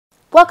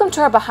Welcome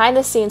to our Behind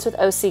the Scenes with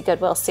OC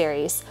Goodwill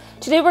series.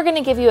 Today we're going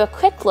to give you a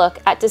quick look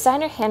at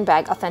designer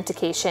handbag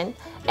authentication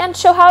and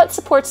show how it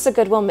supports the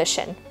Goodwill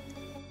mission.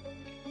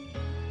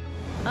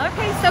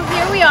 Okay, so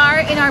here we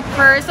are in our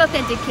purse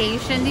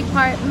authentication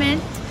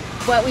department.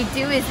 What we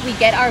do is we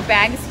get our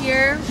bags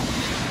here,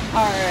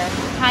 our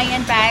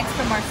high-end bags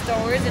from our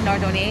stores and our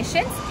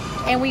donations,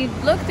 and we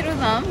look through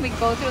them, we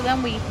go through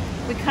them, we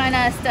kind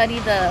of study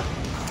the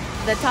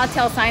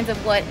telltale signs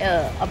of what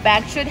a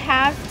bag should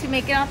have to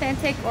make it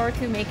authentic or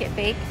to make it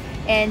fake.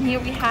 And here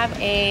we have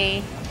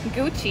a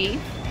Gucci.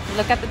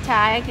 Look at the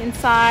tag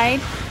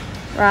inside,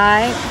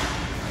 right?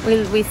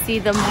 We see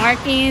the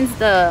markings,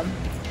 the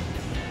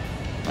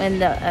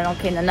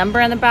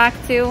number on the back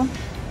too.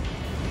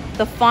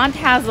 The font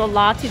has a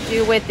lot to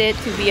do with it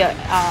to be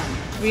a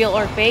real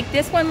or fake.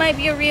 This one might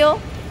be a real,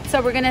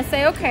 so we're gonna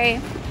say, okay,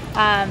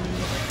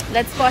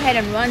 let's go ahead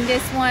and run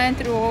this one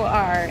through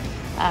our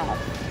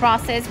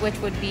process, which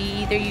would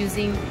be either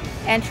using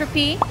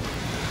Entropy,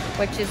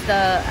 which is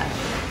the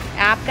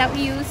app that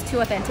we use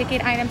to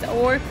authenticate items,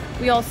 or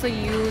we also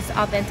use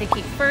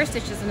Authenticate first,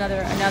 which is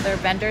another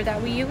vendor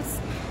that we use,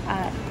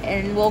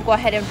 and we'll go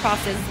ahead and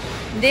process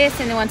this,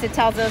 and then once it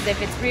tells us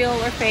if it's real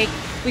or fake,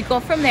 we go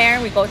from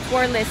there. We go to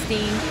our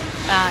listing.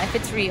 If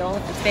it's real,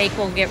 if it's fake,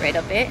 we'll get rid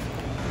of it.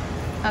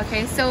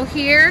 Okay, so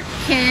here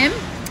Kim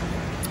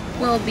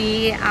will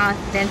be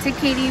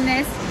authenticating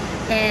this,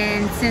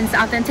 and since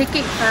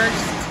Authenticate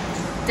first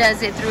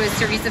does it through a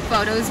series of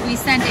photos we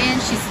send in,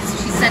 she's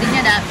setting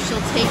it up. She'll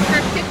take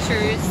her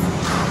pictures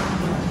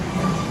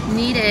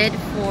needed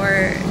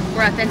for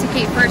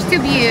Authenticate first to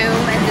view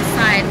and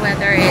decide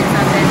whether it's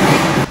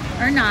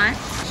authentic or not.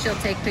 She'll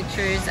take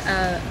pictures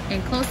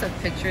in close-up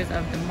pictures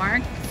of the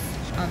marks,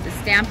 of the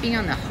stamping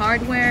on the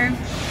hardware.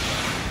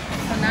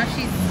 So now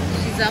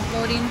she's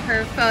uploading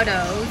her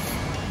photos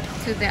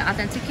to the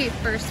Authenticate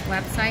first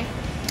website,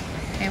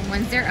 and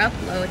once they're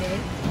uploaded,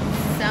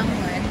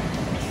 someone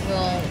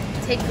will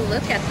take a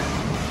look at them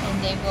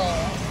and they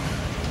will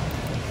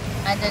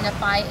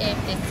identify if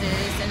this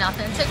is an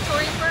authentic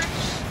Tory birch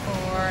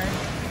or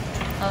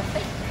a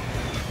fake.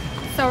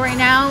 So right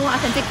now,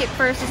 Authenticate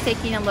first is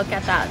taking a look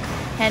at that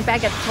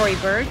handbag at Tory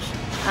birch,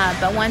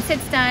 but once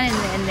it's done,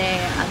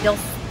 and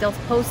they'll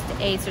post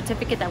a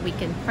certificate that we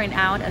can print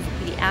out as a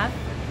PDF,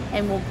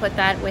 and we'll put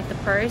that with the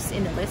purse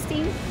in the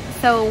listing.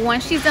 So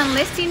once she's done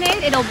listing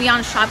it, it'll be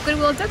on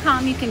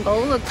ShopGoodwill.com. You can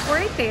go look for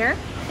it there,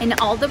 and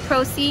all the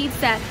proceeds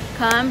that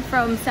come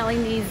from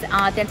selling these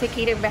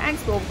authenticated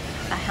bags will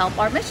help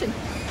our mission.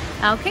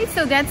 Okay,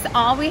 so that's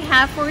all we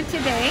have for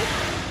today.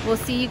 We'll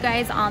see you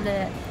guys on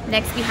the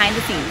next Behind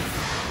the Scenes.